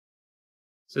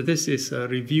So this is a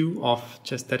review of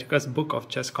Chesthetica's book of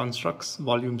chess constructs,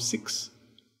 volume 6.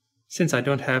 Since I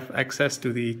don't have access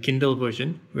to the Kindle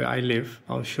version where I live,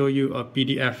 I'll show you a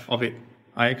PDF of it.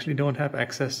 I actually don't have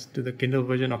access to the Kindle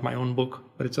version of my own book,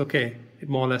 but it's okay. It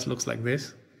more or less looks like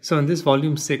this. So in this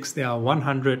volume 6, there are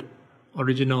 100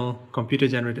 original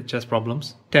computer-generated chess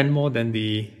problems, 10 more than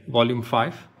the volume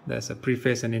 5. There's a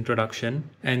preface and introduction,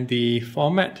 and the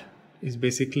format is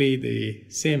basically the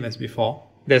same as before.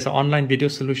 There's an online video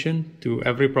solution to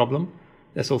every problem.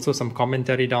 There's also some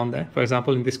commentary down there. For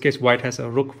example, in this case, white has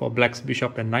a rook for black's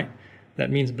bishop and knight.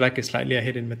 That means black is slightly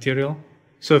ahead in material.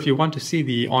 So if you want to see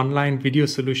the online video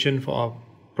solution for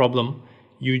a problem,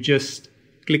 you just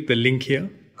click the link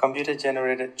here.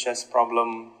 Computer-generated chess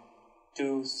problem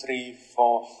 2, 3,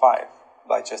 4, 5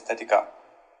 by Chesthetica.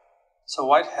 So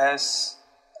white has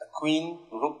a queen,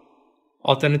 rook.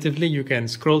 Alternatively, you can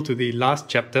scroll to the last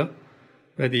chapter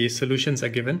where the solutions are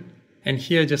given. And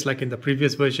here, just like in the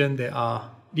previous version, there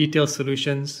are detailed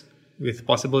solutions with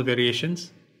possible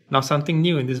variations. Now, something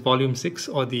new in this volume 6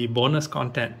 or the bonus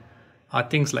content are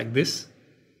things like this.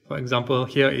 For example,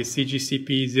 here is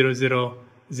CGCP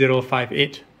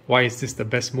 00058. Why is this the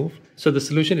best move? So the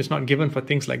solution is not given for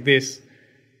things like this.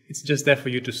 It's just there for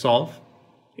you to solve.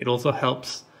 It also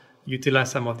helps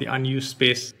utilize some of the unused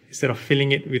space instead of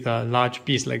filling it with a large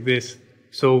piece like this.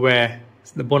 So where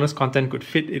the bonus content could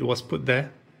fit, it was put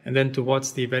there. And then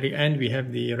towards the very end, we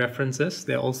have the references.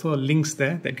 There are also links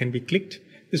there that can be clicked.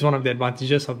 This is one of the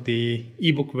advantages of the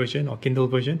ebook version or Kindle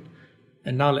version.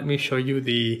 And now let me show you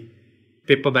the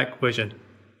paperback version.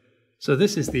 So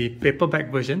this is the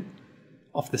paperback version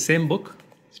of the same book.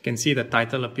 As you can see, the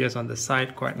title appears on the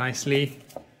side quite nicely.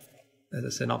 There's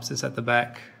a synopsis at the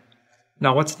back.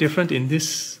 Now what's different in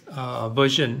this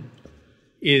version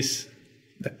is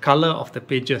the color of the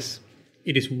pages.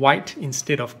 It is white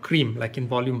instead of cream, like in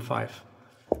volume 5.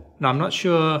 Now I'm not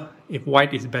sure if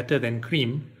white is better than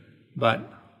cream, but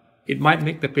it might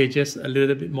make the pages a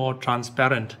little bit more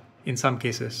transparent in some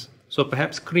cases. So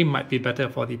perhaps cream might be better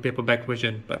for the paperback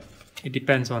version, but it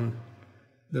depends on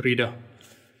the reader.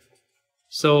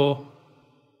 So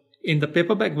in the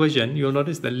paperback version, you'll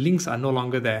notice the links are no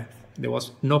longer there. There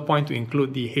was no point to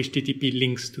include the HTTP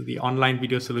links to the online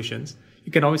video solutions.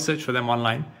 You can always search for them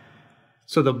online.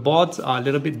 So the boards are a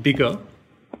little bit bigger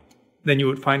than you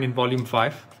would find in volume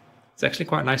 5. It's actually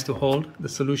quite nice to hold. The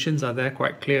solutions are there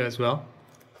quite clear as well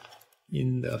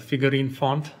in the figurine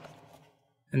font.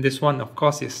 And this one, of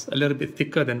course, is a little bit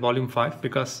thicker than volume 5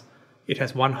 because it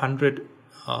has 100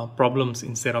 problems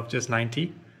instead of just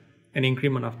 90. An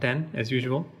increment of 10 as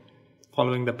usual,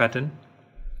 following the pattern.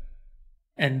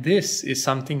 And this is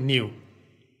something new.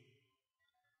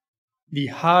 The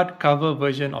hardcover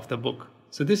version of the book.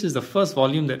 So this is the first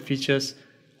volume that features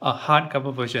a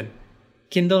hardcover version.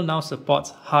 Kindle now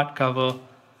supports hardcover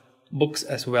books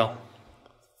as well.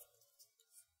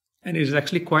 And it is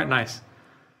actually quite nice.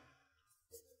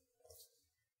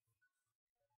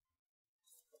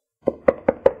 You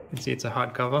can see it's a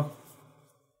hardcover.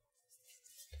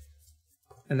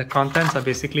 And the contents are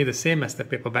basically the same as the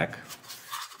paperback.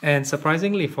 And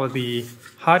surprisingly, for the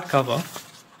hardcover,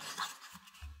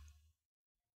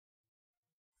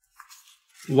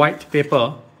 white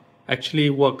paper actually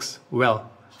works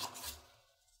well.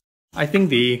 I think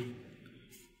the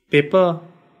paper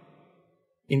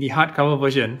in the hardcover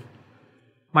version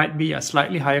might be a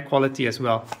slightly higher quality as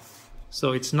well.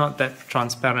 So it's not that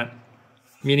transparent,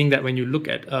 meaning that when you look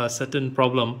at a certain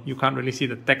problem, you can't really see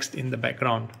the text in the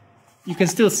background. You can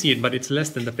still see it, but it's less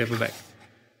than the paperback.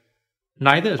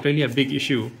 Neither is really a big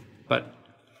issue, but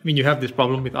I mean, you have this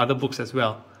problem with other books as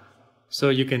well. So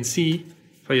you can see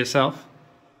for yourself,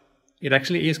 it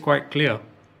actually is quite clear.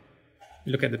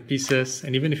 You look at the pieces,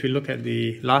 and even if you look at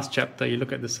the last chapter, you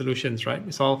look at the solutions, right?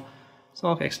 It's all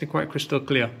actually quite crystal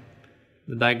clear.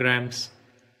 The diagrams.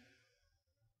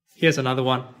 Here's another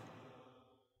one.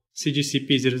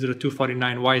 CGCP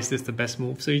 00249, why is this the best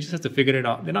move? So you just have to figure it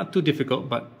out. They're not too difficult,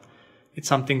 but it's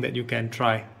something that you can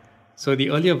try. So the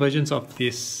earlier versions of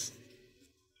this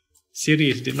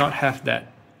series did not have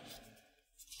that.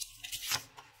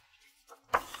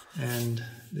 And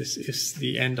this is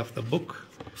the end of the book.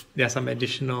 There are some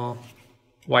additional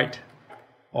white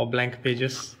or blank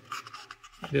pages.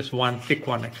 Just one thick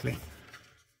one actually.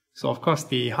 So of course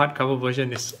the hardcover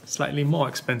version is slightly more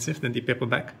expensive than the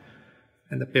paperback,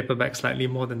 and the paperback slightly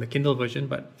more than the Kindle version,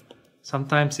 but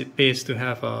sometimes it pays to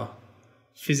have a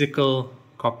physical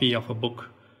copy of a book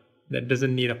that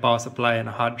doesn't need a power supply and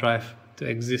a hard drive to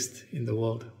exist in the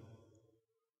world.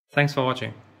 Thanks for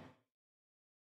watching.